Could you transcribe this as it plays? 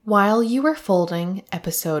While You Were Folding,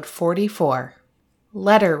 Episode 44,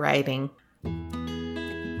 Letter Writing.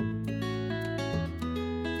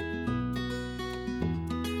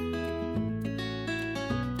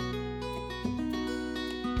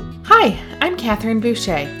 Hi, I'm Catherine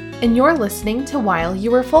Boucher, and you're listening to While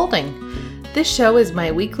You Were Folding. This show is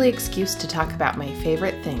my weekly excuse to talk about my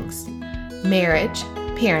favorite things: marriage,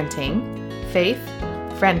 parenting, faith,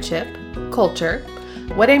 friendship, culture,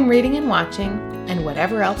 what I'm reading and watching, and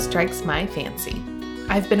whatever else strikes my fancy.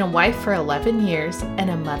 I've been a wife for 11 years and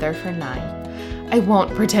a mother for 9. I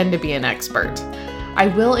won't pretend to be an expert. I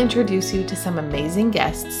will introduce you to some amazing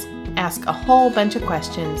guests, ask a whole bunch of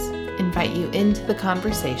questions, invite you into the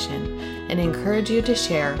conversation, and encourage you to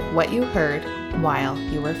share what you heard while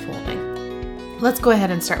you were folding. Let's go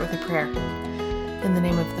ahead and start with a prayer. In the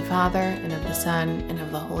name of the Father, and of the Son, and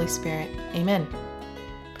of the Holy Spirit. Amen.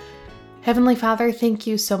 Heavenly Father, thank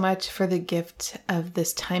you so much for the gift of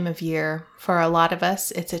this time of year. For a lot of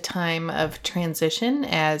us, it's a time of transition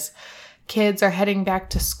as kids are heading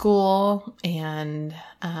back to school, and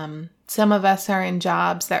some of us are in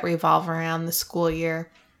jobs that revolve around the school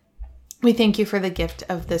year. We thank you for the gift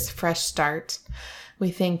of this fresh start.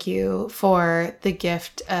 We thank you for the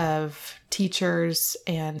gift of teachers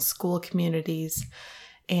and school communities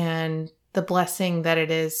and the blessing that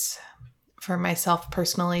it is for myself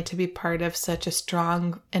personally to be part of such a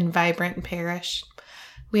strong and vibrant parish.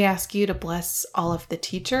 We ask you to bless all of the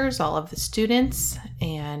teachers, all of the students,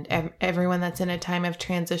 and everyone that's in a time of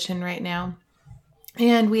transition right now.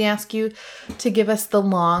 And we ask you to give us the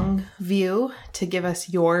long view, to give us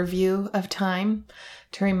your view of time,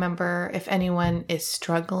 to remember if anyone is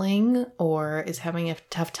struggling or is having a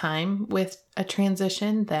tough time with a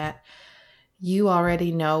transition, that you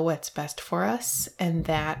already know what's best for us and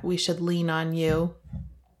that we should lean on you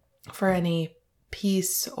for any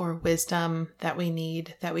peace or wisdom that we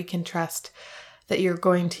need, that we can trust that you're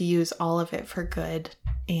going to use all of it for good,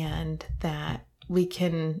 and that we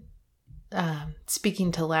can,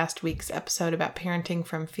 speaking to last week's episode about parenting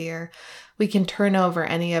from fear, we can turn over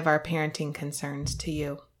any of our parenting concerns to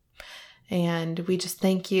you. And we just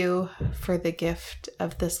thank you for the gift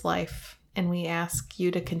of this life. And we ask you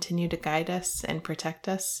to continue to guide us and protect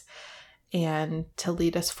us and to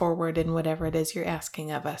lead us forward in whatever it is you're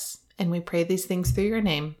asking of us. And we pray these things through your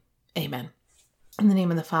name. Amen. In the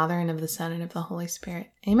name of the Father, and of the Son, and of the Holy Spirit.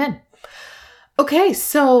 Amen. Okay,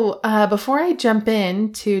 so before I jump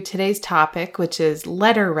into today's topic, which is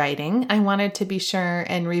letter writing, I wanted to be sure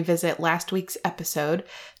and revisit last week's episode.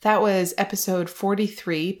 That was episode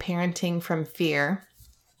 43, Parenting from Fear.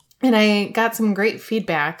 And I got some great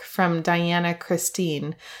feedback from Diana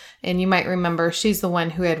Christine. And you might remember she's the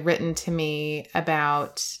one who had written to me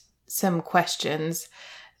about some questions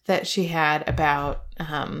that she had about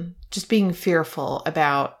just being fearful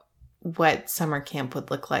about what summer camp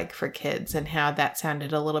would look like for kids and how that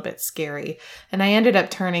sounded a little bit scary. And I ended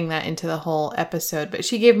up turning that into the whole episode. But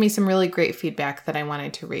she gave me some really great feedback that I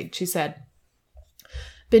wanted to read. She said,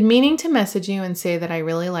 "Been meaning to message you and say that I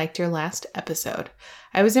really liked your last episode.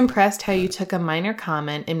 I was impressed how you took a minor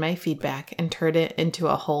comment in my feedback and turned it into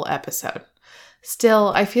a whole episode.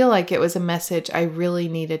 Still, I feel like it was a message I really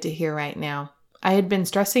needed to hear right now. I had been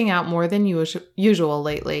stressing out more than usual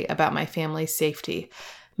lately about my family's safety,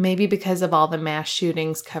 maybe because of all the mass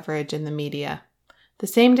shootings coverage in the media. The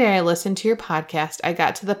same day I listened to your podcast, I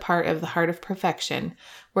got to the part of The Heart of Perfection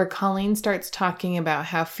where Colleen starts talking about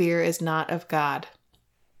how fear is not of God.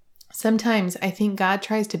 Sometimes I think God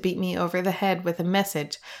tries to beat me over the head with a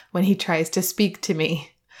message when he tries to speak to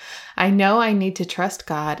me. I know I need to trust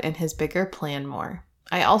God and his bigger plan more.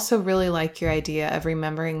 I also really like your idea of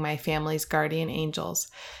remembering my family's guardian angels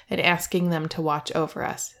and asking them to watch over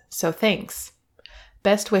us. So thanks.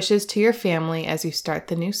 Best wishes to your family as you start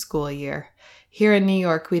the new school year. Here in New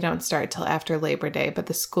York, we don't start till after Labor Day, but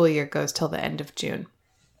the school year goes till the end of June.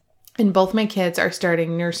 And both my kids are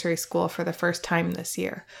starting nursery school for the first time this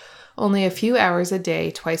year. Only a few hours a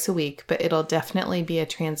day, twice a week, but it'll definitely be a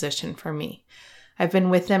transition for me. I've been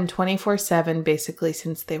with them 24/7 basically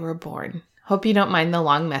since they were born. Hope you don't mind the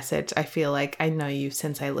long message. I feel like I know you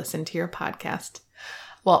since I listened to your podcast."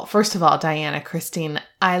 Well, first of all, Diana Christine,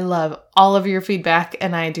 I love all of your feedback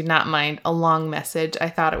and I do not mind a long message. I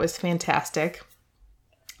thought it was fantastic.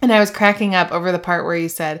 And I was cracking up over the part where you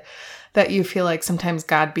said that you feel like sometimes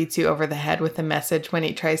God beats you over the head with a message when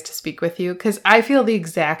he tries to speak with you, because I feel the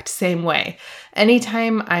exact same way.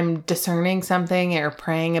 Anytime I'm discerning something or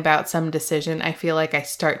praying about some decision, I feel like I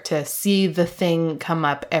start to see the thing come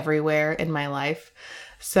up everywhere in my life.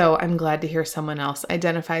 So I'm glad to hear someone else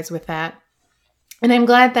identifies with that. And I'm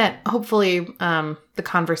glad that hopefully the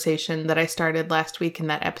conversation that I started last week in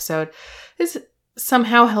that episode is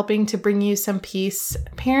somehow helping to bring you some peace.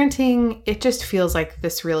 Parenting, it just feels like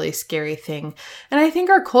this really scary thing. And I think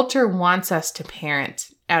our culture wants us to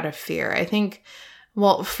parent out of fear. I think,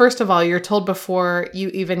 well, first of all, you're told before you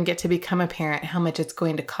even get to become a parent how much it's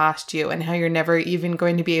going to cost you and how you're never even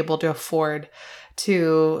going to be able to afford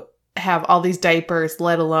to have all these diapers,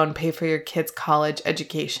 let alone pay for your kids' college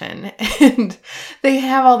education. And they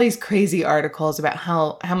have all these crazy articles about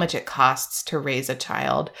how much it costs to raise a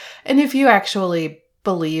child. And if you actually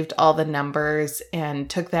believed all the numbers and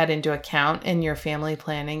took that into account in your family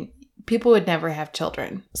planning, people would never have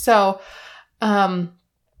children. So,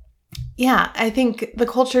 yeah, I think the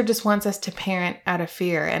culture just wants us to parent out of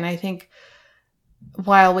fear. And I think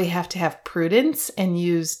while we have to have prudence and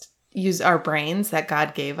use our brains that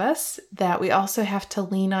God gave us, that we also have to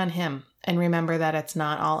lean on Him and remember that it's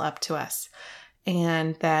not all up to us.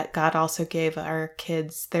 And that God also gave our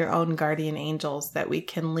kids their own guardian angels that we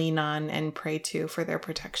can lean on and pray to for their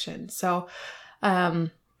protection. So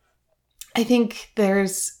I think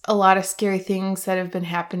there's a lot of scary things that have been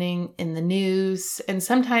happening in the news. And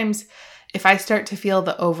sometimes if I start to feel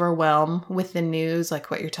the overwhelm with the news, like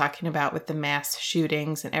what you're talking about with the mass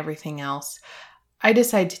shootings and everything else, I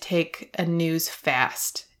decide to take a news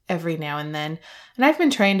fast every now and then. And I've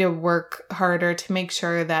been trying to work harder to make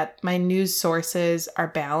sure that my news sources are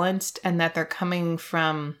balanced and that they're coming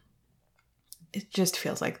from, it just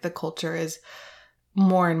feels like the culture is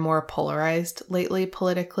more and more polarized lately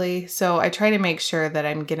politically. So I try to make sure that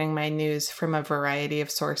I'm getting my news from a variety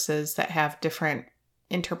of sources that have different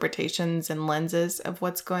interpretations and lenses of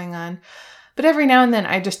what's going on. But every now and then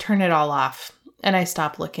I just turn it all off. And I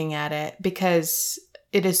stop looking at it because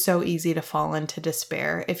it is so easy to fall into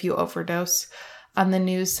despair if you overdose on the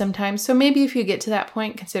news sometimes. So maybe if you get to that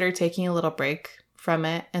point, consider taking a little break from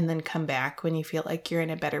it and then come back when you feel like you're in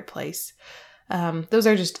a better place. Those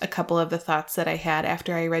are just a couple of the thoughts that I had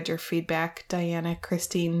after I read your feedback, Diana,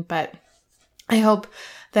 Christine. But I hope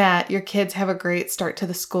that your kids have a great start to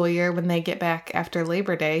the school year when they get back after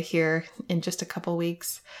Labor Day here in just a couple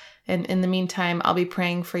weeks. And in the meantime, I'll be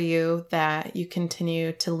praying for you that you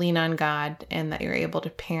continue to lean on God and that you're able to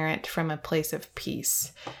parent from a place of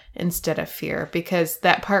peace instead of fear. Because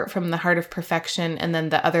that part from The Heart of Perfection and then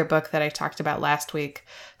the other book that I talked about last week,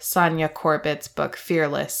 Sonia Corbett's book,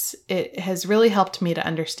 Fearless, it has really helped me to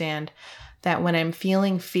understand that when I'm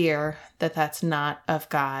feeling fear, that's not of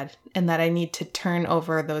God and that I need to turn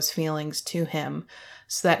over those feelings to Him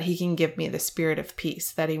so that He can give me the spirit of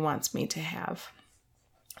peace that He wants me to have.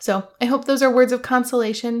 So I hope those are words of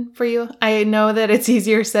consolation for you. I know that it's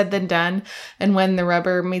easier said than done. And when the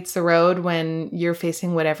rubber meets the road, when you're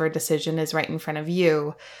facing whatever decision is right in front of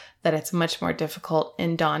you, that it's much more difficult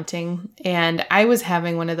and daunting. And I was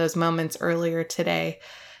having one of those moments earlier today,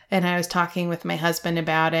 and I was talking with my husband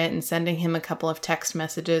about it and sending him a couple of text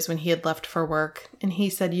messages when he had left for work. And he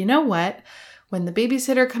said, you know what? When the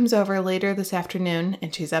babysitter comes over later this afternoon,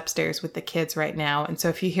 and she's upstairs with the kids right now, and so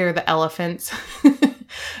if you hear the elephants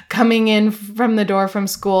coming in from the door from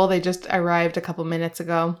school, they just arrived a couple minutes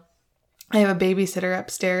ago. I have a babysitter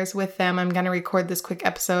upstairs with them. I'm going to record this quick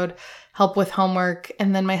episode, help with homework,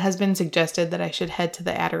 and then my husband suggested that I should head to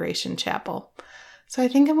the Adoration Chapel. So I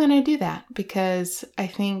think I'm going to do that because I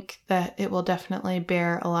think that it will definitely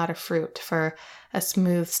bear a lot of fruit for a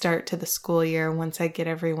smooth start to the school year once I get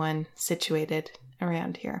everyone situated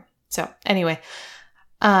around here. So anyway,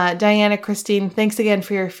 Diana, Christine, thanks again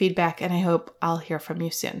for your feedback, and I hope I'll hear from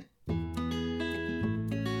you soon.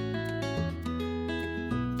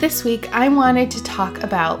 This week, I wanted to talk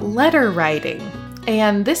about letter writing.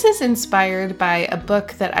 And this is inspired by a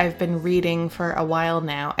book that I've been reading for a while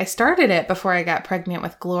now. I started it before I got pregnant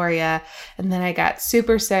with Gloria, and then I got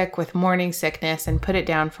super sick with morning sickness and put it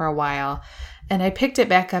down for a while. And I picked it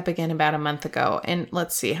back up again about a month ago. And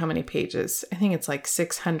let's see how many pages. I think it's like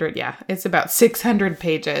 600. Yeah, it's about 600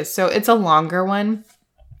 pages. So it's a longer one.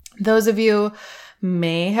 Those of you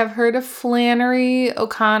may have heard of Flannery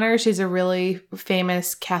O'Connor. She's a really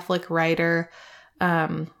famous Catholic writer.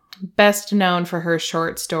 Best known for her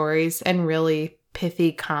short stories and really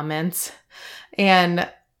pithy comments. And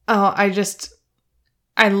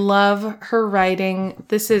I love her writing.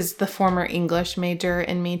 This is the former English major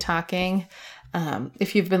in me talking.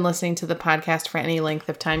 If you've been listening to the podcast for any length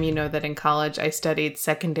of time, you know that in college I studied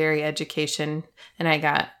secondary education and I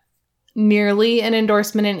got nearly an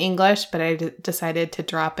endorsement in English, but I decided to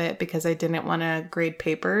drop it because I didn't want to grade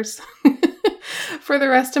papers for the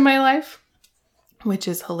rest of my life. Which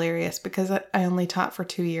is hilarious because I only taught for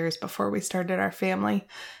 2 years before we started our family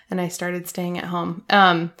and I started staying at home.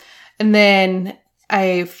 And then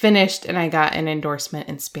I finished and I got an endorsement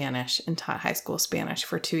in Spanish and taught high school Spanish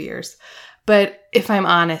for 2 years. But if I'm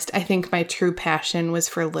honest, I think my true passion was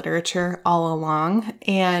for literature all along.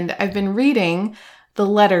 And I've been reading the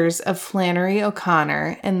letters of Flannery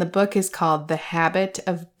O'Connor, and the book is called The Habit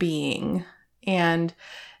of Being. And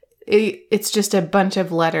it's just a bunch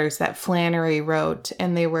of letters that Flannery wrote,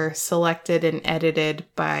 and they were selected and edited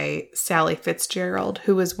by Sally Fitzgerald,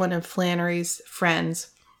 who was one of Flannery's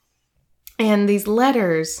friends. And these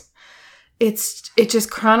letters, it just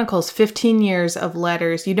chronicles 15 years of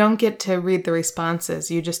letters. You don't get to read the responses.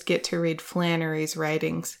 You just get to read Flannery's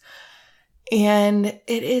writings. And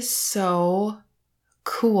it is so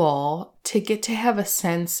cool to get to have a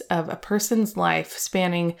sense of a person's life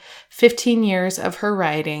spanning 15 years of her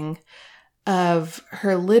writing, of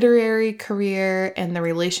her literary career, and the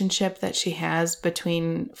relationship that she has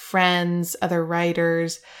between friends, other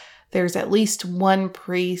writers. There's at least one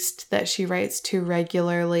priest that she writes to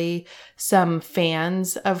regularly, some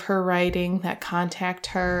fans of her writing that contact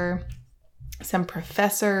her, some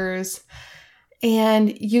professors,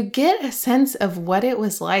 and you get a sense of what it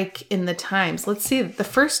was like in the times. Let's see, the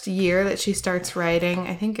first year that she starts writing,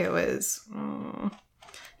 I think it was,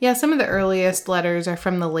 some of the earliest letters are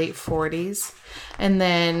from the late 40s. And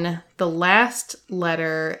then the last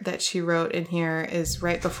letter that she wrote in here is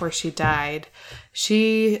right before she died.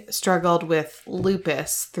 She struggled with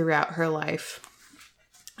lupus throughout her life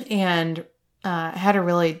and had a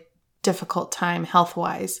really difficult time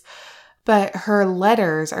health-wise. But her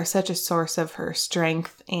letters are such a source of her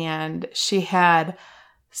strength, and she had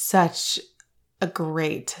such a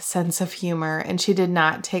great sense of humor, and she did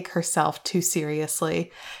not take herself too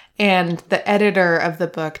seriously. And the editor of the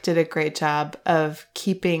book did a great job of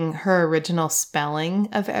keeping her original spelling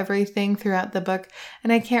of everything throughout the book.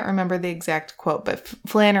 And I can't remember the exact quote, but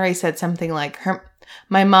Flannery said something like,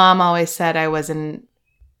 my mom always said I was an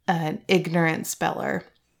ignorant speller.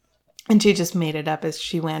 And she just made it up as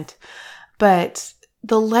she went. But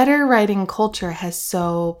the letter writing culture has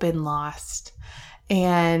so been lost.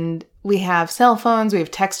 And we have cell phones, we have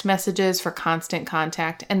text messages for constant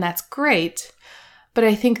contact, and that's great. But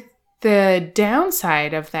I think the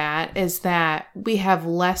downside of that is that we have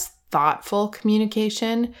less thoughtful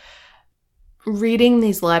communication. Reading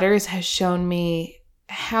these letters has shown me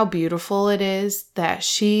how beautiful it is that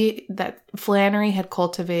Flannery had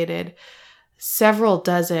cultivated several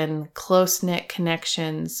dozen close-knit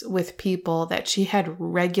connections with people that she had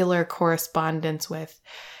regular correspondence with.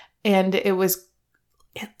 And it was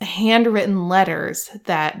handwritten letters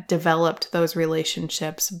that developed those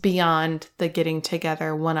relationships beyond the getting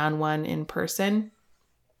together one-on-one in person.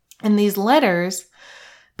 And these letters,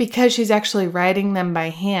 because she's actually writing them by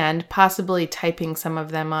hand, possibly typing some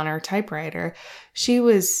of them on her typewriter, she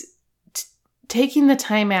was taking the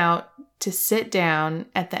time out to sit down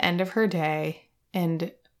at the end of her day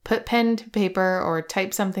and put pen to paper or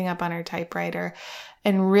type something up on her typewriter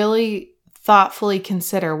and really thoughtfully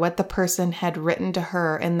consider what the person had written to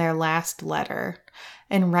her in their last letter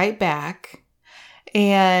and write back,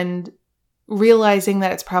 and realizing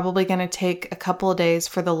that it's probably going to take a couple of days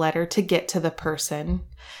for the letter to get to the person.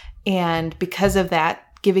 And because of that,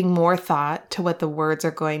 giving more thought to what the words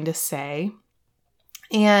are going to say.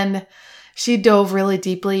 And she dove really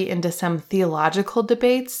deeply into some theological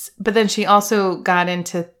debates, but then she also got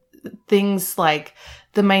into things like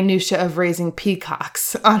the minutia of raising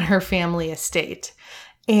peacocks on her family estate.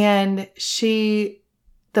 And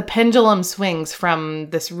the pendulum swings from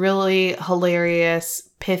this really hilarious,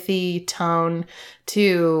 pithy tone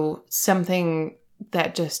to something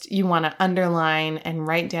that just you want to underline and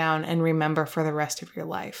write down and remember for the rest of your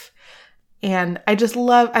life. And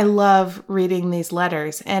I love reading these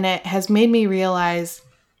letters, and it has made me realize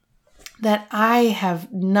that I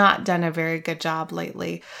have not done a very good job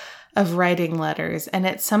lately of writing letters, and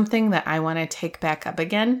it's something that I want to take back up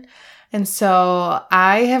again. And so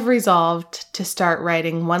I have resolved to start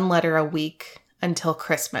writing one letter a week until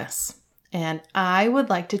Christmas. And I would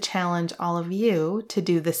like to challenge all of you to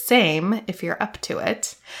do the same if you're up to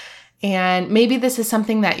it. And maybe this is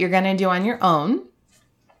something that you're going to do on your own.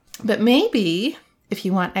 But maybe, if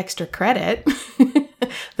you want extra credit,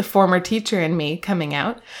 the former teacher in me coming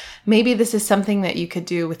out, maybe this is something that you could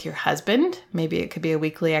do with your husband. Maybe it could be a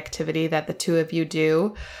weekly activity that the two of you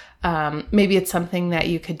do. Maybe it's something that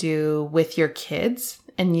you could do with your kids,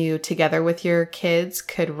 and you together with your kids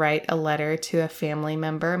could write a letter to a family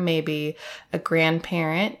member, maybe a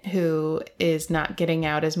grandparent who is not getting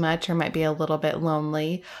out as much or might be a little bit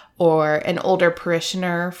lonely, or an older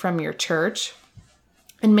parishioner from your church.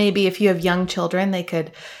 And maybe if you have young children, they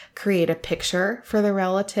could create a picture for the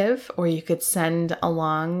relative, or you could send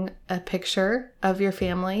along a picture of your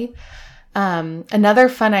family. Another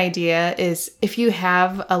fun idea is if you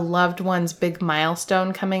have a loved one's big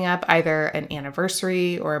milestone coming up, either an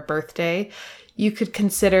anniversary or a birthday, you could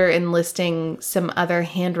consider enlisting some other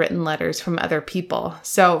handwritten letters from other people.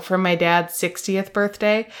 So for my dad's 60th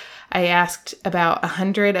birthday, I asked about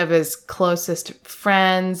 100 of his closest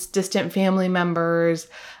friends, distant family members,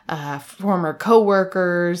 former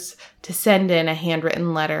coworkers to send in a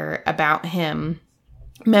handwritten letter about him,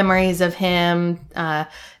 memories of him,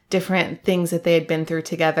 different things that they had been through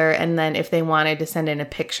together. And then if they wanted to send in a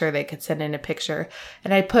picture, they could send in a picture.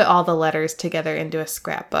 And I put all the letters together into a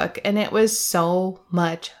scrapbook. And it was so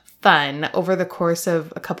much fun over the course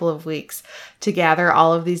of a couple of weeks to gather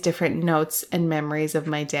all of these different notes and memories of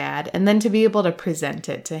my dad, and then to be able to present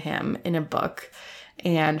it to him in a book,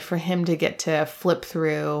 and for him to get to flip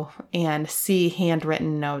through and see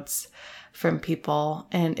handwritten notes from people.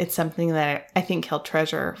 And it's something that I think he'll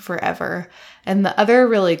treasure forever. And the other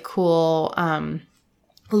really cool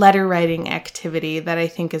letter writing activity that I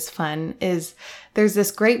think is fun is there's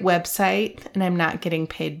this great website, and I'm not getting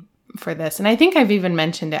paid for this, and I think I've even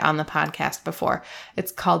mentioned it on the podcast before.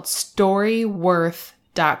 It's called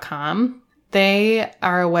Storyworth.com. They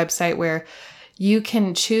are a website where you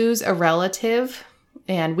can choose a relative,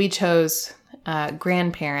 and we chose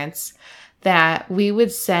grandparents that we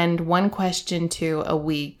would send one question to a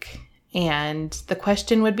week, and the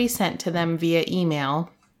question would be sent to them via email,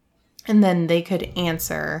 and then they could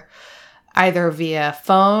answer either via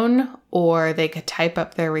phone, or they could type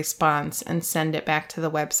up their response and send it back to the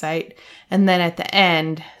website. And then at the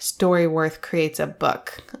end, Storyworth creates a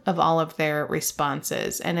book of all of their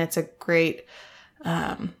responses. And it's a great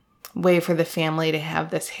way for the family to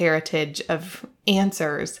have this heritage of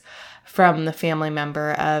answers from the family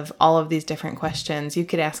member of all of these different questions. You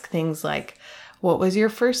could ask things like, what was your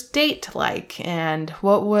first date like? And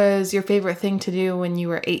what was your favorite thing to do when you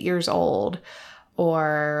were 8 years old?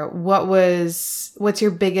 Or what's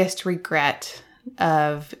your biggest regret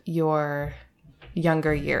of your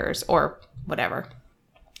younger years, or whatever.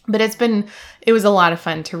 But it was a lot of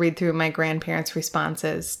fun to read through my grandparents'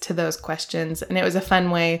 responses to those questions. And it was a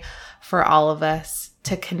fun way for all of us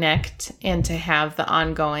to connect and to have the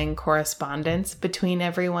ongoing correspondence between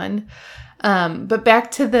everyone. But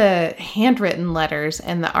back to the handwritten letters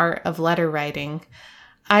and the art of letter writing.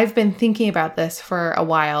 I've been thinking about this for a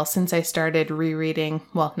while since I started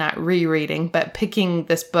not rereading, but picking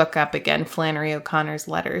this book up again, Flannery O'Connor's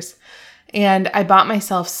Letters. And I bought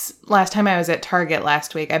myself, last time I was at Target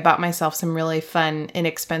last week, I bought myself some really fun,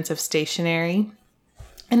 inexpensive stationery.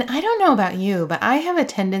 And I don't know about you, but I have a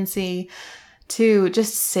tendency to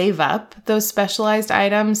just save up those specialized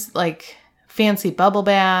items, like fancy bubble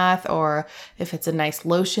bath, or if it's a nice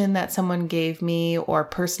lotion that someone gave me, or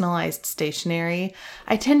personalized stationery.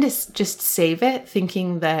 I tend to just save it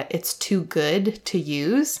thinking that it's too good to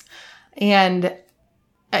use. And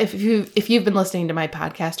if you've been listening to my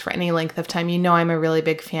podcast for any length of time, you know I'm a really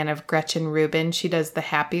big fan of Gretchen Rubin. She does the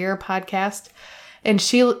Happier podcast, and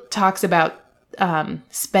she talks about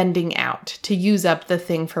spending out to use up the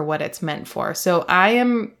thing for what it's meant for. So I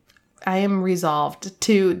am resolved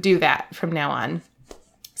to do that from now on.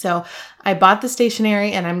 So I bought the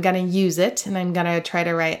stationery, and I'm going to use it, and I'm going to try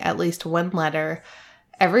to write at least one letter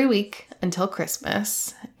every week until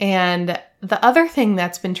Christmas. And the other thing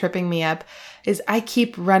that's been tripping me up is I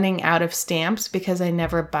keep running out of stamps because I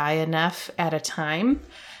never buy enough at a time.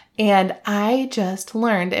 And I just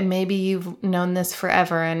learned, and maybe you've known this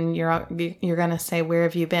forever and you're going to say, where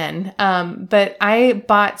have you been? But I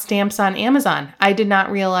bought stamps on Amazon. I did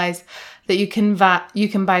not realize that you can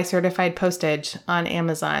buy certified postage on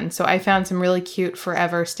Amazon. So I found some really cute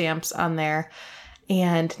forever stamps on there.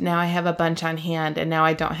 And now I have a bunch on hand, and now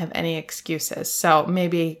I don't have any excuses. So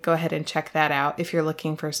maybe go ahead and check that out if you're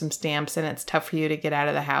looking for some stamps and it's tough for you to get out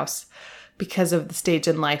of the house because of the stage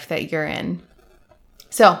in life that you're in.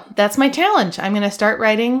 So that's my challenge. I'm going to start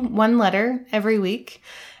writing one letter every week,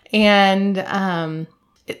 and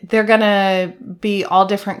they're going to be all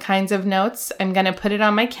different kinds of notes. I'm going to put it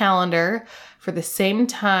on my calendar for the same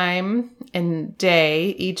time and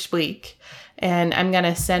day each week, and I'm going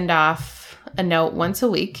to send off a note once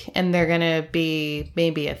a week, and they're going to be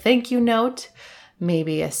maybe a thank you note,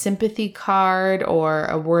 maybe a sympathy card, or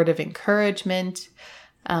a word of encouragement.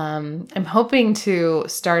 I'm hoping to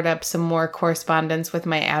start up some more correspondence with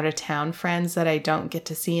my out-of-town friends that I don't get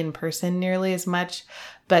to see in person nearly as much,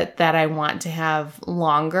 but that I want to have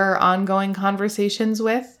longer ongoing conversations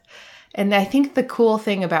with. And I think the cool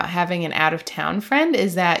thing about having an out-of-town friend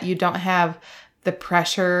is that you don't have the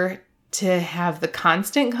pressure to have the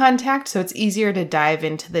constant contact, so it's easier to dive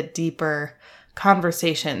into the deeper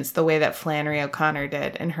conversations the way that Flannery O'Connor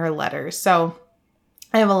did in her letters. So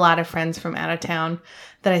I have a lot of friends from out of town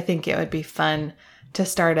that I think it would be fun to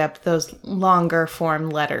start up those longer form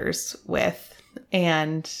letters with.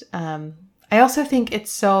 And I also think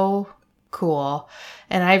it's so cool.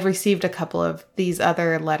 And I've received a couple of these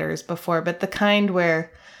other letters before, but the kind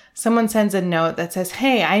where someone sends a note that says,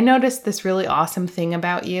 hey, I noticed this really awesome thing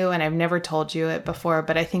about you and I've never told you it before,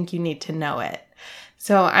 but I think you need to know it.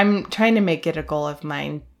 So I'm trying to make it a goal of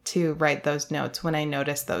mine to write those notes when I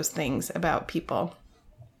notice those things about people.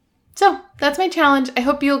 So that's my challenge. I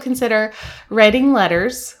hope you'll consider writing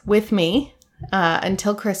letters with me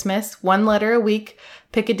until Christmas. 1 letter a week.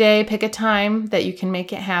 Pick a day, pick a time that you can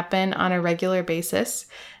make it happen on a regular basis.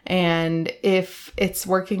 And if it's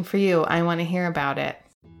working for you, I want to hear about it.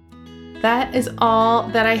 That is all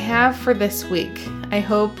that I have for this week. I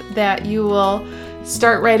hope that you will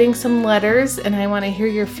start writing some letters, and I want to hear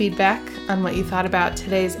your feedback on what you thought about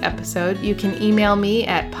today's episode. You can email me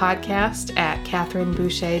at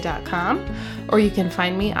podcast@catherineboucher.com, or you can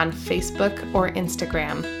find me on Facebook or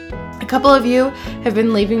Instagram. A couple of you have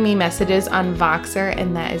been leaving me messages on Voxer,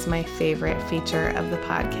 and that is my favorite feature of the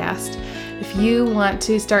podcast. If you want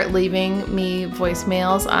to start leaving me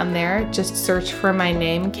voicemails on there, just search for my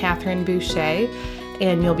name, Catherine Boucher,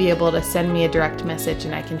 and you'll be able to send me a direct message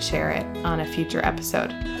and I can share it on a future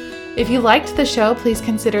episode. If you liked the show, please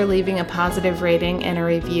consider leaving a positive rating and a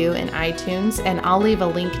review in iTunes, and I'll leave a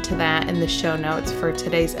link to that in the show notes for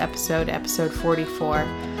today's episode, episode 44,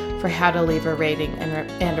 for how to leave a rating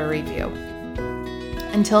and a review.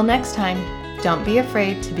 Until next time, don't be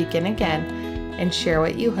afraid to begin again and share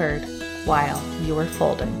what you heard while you were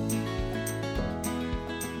folding.